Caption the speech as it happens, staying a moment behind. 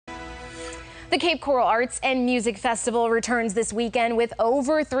The Cape Coral Arts and Music Festival returns this weekend with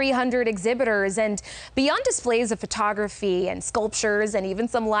over 300 exhibitors, and beyond displays of photography and sculptures and even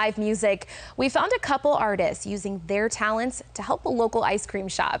some live music, we found a couple artists using their talents to help a local ice cream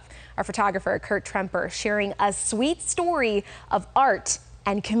shop. Our photographer, Curt Tremper, sharing a sweet story of art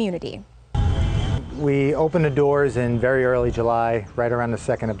and community. We opened the doors in very early July, right around the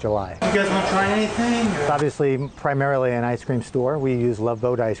 2nd of July. You guys want to try anything? It's obviously primarily an ice cream store. We use Love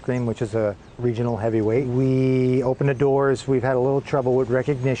Boat Ice Cream, which is a regional heavyweight. We opened the doors. We've had a little trouble with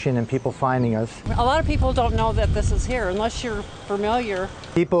recognition and people finding us. A lot of people don't know that this is here unless you're familiar.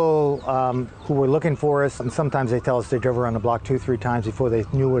 People who were looking for us, and sometimes they tell us they drove around the block 2-3 times before they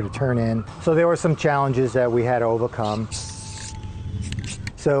knew where to turn in. So there were some challenges that we had to overcome.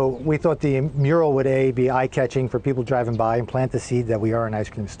 So we thought the mural would be eye-catching for people driving by and plant the seed that we are an ice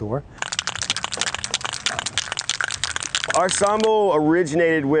cream store. Our ensemble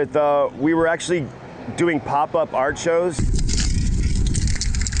originated with, we were actually doing pop-up art shows.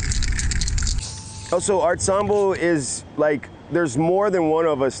 Also, our ensemble is like, there's more than one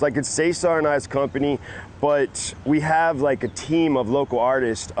of us. Like, it's Cesar and I's company, but we have like a team of local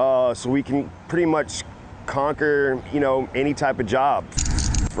artists, so we can pretty much conquer, any type of job.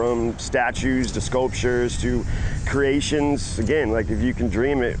 From statues to sculptures to creations. Again, like if you can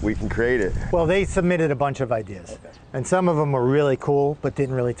dream it, we can create it. Well, they submitted a bunch of ideas, and some of them were really cool, but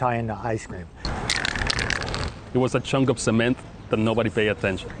didn't really tie into ice cream. It was a chunk of cement that nobody paid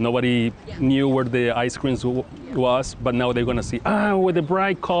attention. Nobody knew where the ice cream was, but now they're gonna see, where the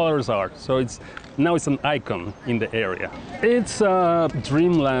bright colors are. So now it's an icon in the area. It's a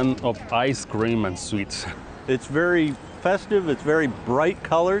dreamland of ice cream and sweets. It's very festive, it's very bright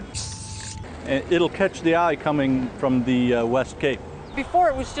colored. It'll catch the eye coming from the West Cape. Before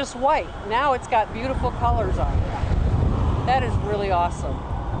it was just white. Now it's got beautiful colors on it. That is really awesome.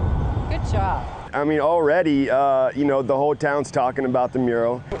 Good job. I mean, already, the whole town's talking about the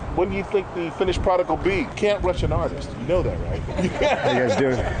mural. When do you think the finished product will be? Can't rush an artist. You know that, right? How you guys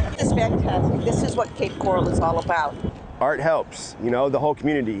doing? It's fantastic. This is what Cape Coral is all about. Art helps, the whole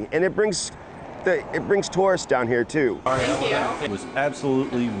community, and it brings tourists down here too. Thank you. It was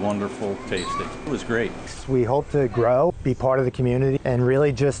absolutely wonderful tasting. It was great. We hope to grow, be part of the community, and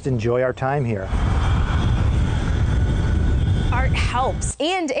really just enjoy our time here. Art helps,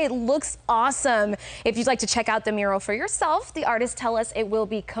 and it looks awesome. If you'd like to check out the mural for yourself, the artists tell us it will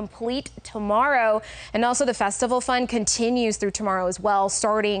be complete tomorrow. And also the festival fun continues through tomorrow as well,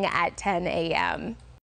 starting at 10 a.m.